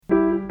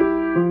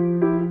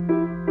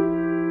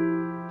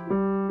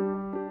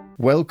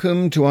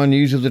Welcome to our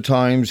News of the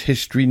Times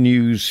History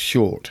News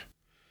Short.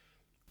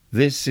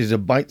 This is a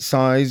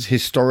bite-sized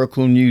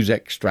historical news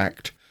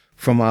extract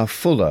from our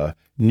fuller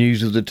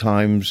News of the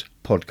Times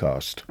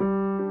podcast.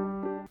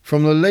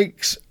 From the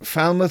Lakes,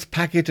 Falmouth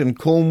Packet and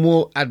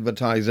Cornwall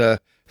Advertiser,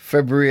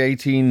 February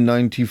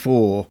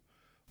 1894.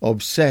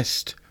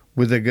 Obsessed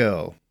with a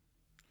girl.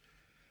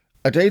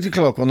 At 8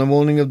 o'clock on the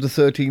morning of the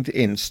 13th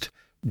inst,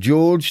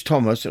 George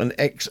Thomas, an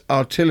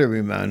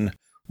ex-artilleryman,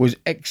 was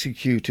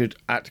executed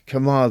at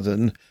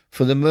Carmarthen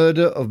for the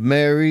murder of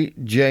Mary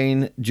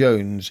Jane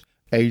Jones,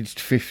 aged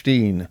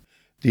 15,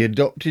 the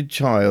adopted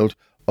child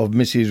of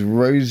Mrs.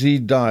 Rosie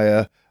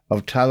Dyer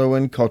of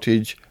Tallowan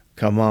Cottage,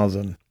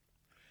 Carmarthen.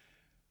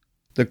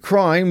 The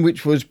crime,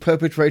 which was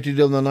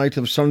perpetrated on the night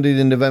of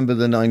Sunday, November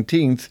the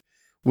 19th,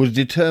 was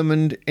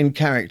determined in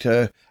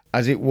character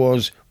as it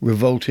was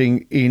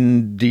revolting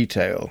in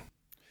detail.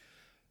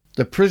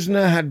 The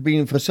prisoner had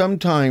been for some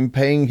time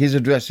paying his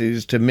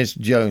addresses to Miss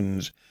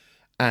Jones,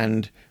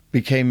 and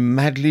became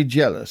madly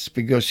jealous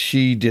because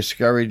she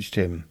discouraged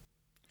him.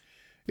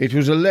 It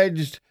was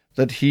alleged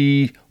that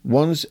he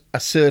once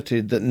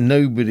asserted that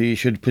nobody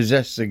should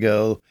possess the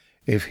girl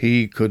if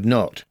he could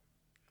not.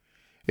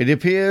 It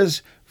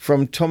appears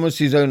from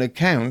Thomas's own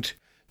account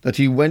that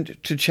he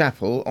went to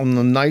chapel on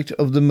the night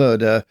of the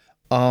murder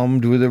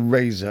armed with a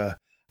razor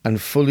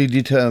and fully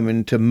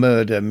determined to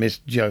murder Miss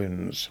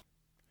Jones.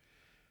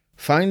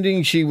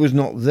 Finding she was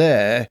not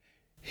there,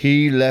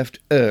 he left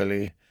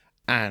early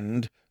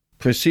and,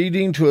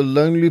 proceeding to a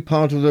lonely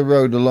part of the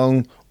road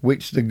along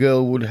which the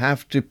girl would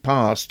have to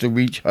pass to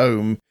reach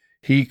home,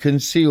 he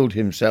concealed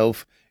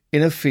himself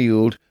in a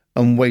field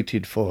and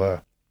waited for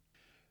her.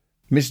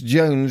 Miss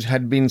Jones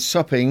had been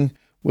supping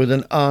with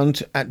an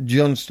aunt at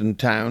Johnston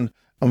Town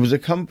and was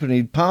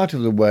accompanied part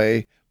of the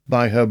way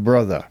by her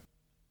brother.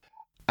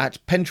 At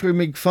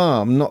Pentrymig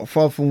Farm, not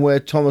far from where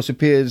Thomas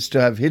appears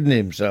to have hidden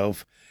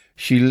himself,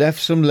 she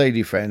left some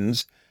lady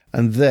friends,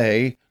 and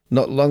they,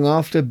 not long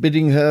after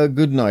bidding her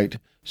good night,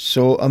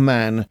 saw a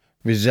man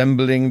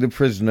resembling the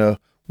prisoner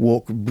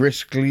walk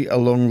briskly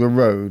along the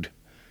road.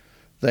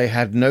 They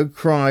had no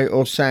cry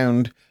or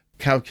sound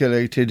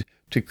calculated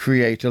to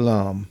create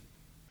alarm.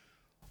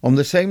 On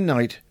the same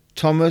night,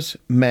 Thomas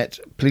met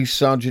Police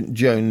Sergeant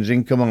Jones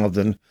in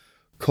Carmarthen,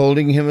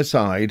 calling him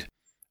aside,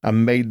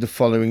 and made the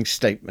following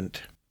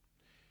statement.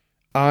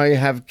 "I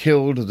have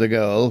killed the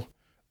girl.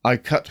 I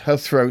cut her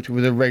throat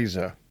with a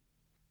razor.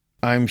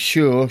 I am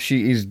sure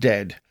she is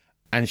dead,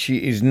 and she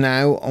is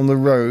now on the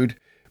road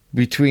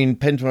between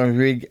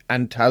Pentrymig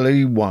and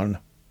Tallowan.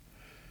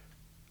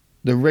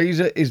 The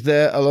razor is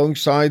there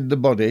alongside the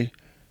body,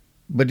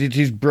 but it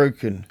is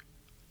broken.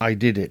 I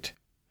did it.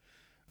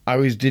 I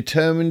was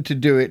determined to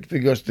do it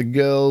because the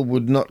girl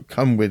would not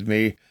come with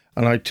me,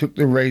 and I took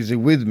the razor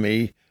with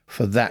me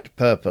for that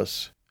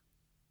purpose."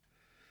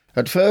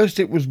 At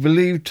first it was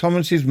believed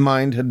Thomas's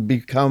mind had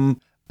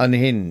become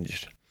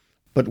unhinged,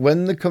 but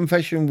when the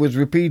confession was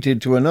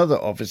repeated to another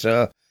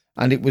officer,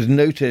 and it was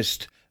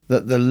noticed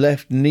that the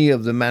left knee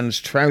of the man's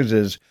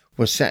trousers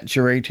was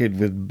saturated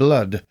with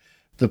blood,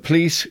 the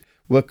police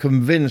were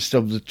convinced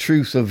of the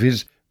truth of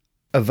his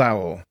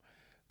avowal.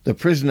 The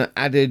prisoner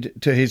added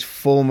to his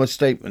former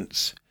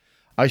statements,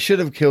 "I should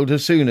have killed her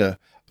sooner,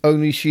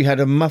 only she had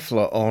a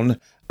muffler on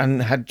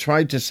and had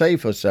tried to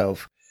save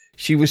herself.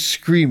 She was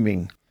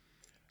screaming,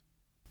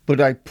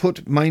 but I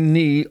put my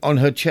knee on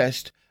her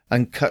chest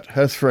and cut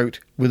her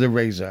throat with a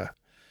razor."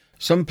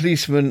 Some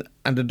policemen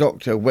and a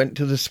doctor went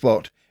to the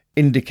spot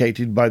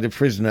indicated by the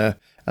prisoner,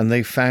 and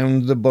they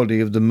found the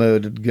body of the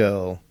murdered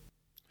girl.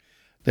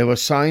 There were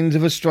signs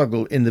of a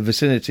struggle in the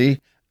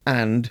vicinity,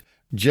 and,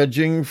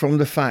 judging from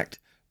the fact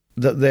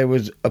that there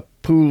was a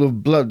pool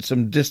of blood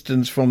some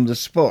distance from the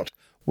spot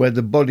where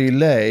the body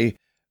lay,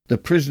 the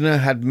prisoner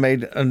had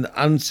made an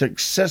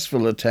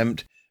unsuccessful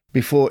attempt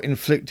before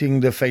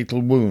inflicting the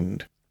fatal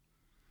wound.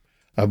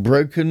 A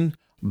broken,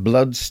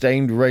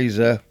 blood-stained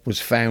razor was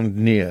found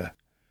near.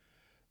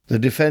 The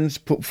defence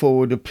put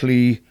forward a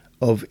plea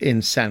of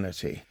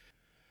insanity.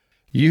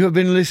 You have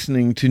been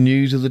listening to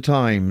News of the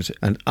Times,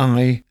 and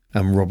I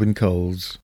am Robin Coles.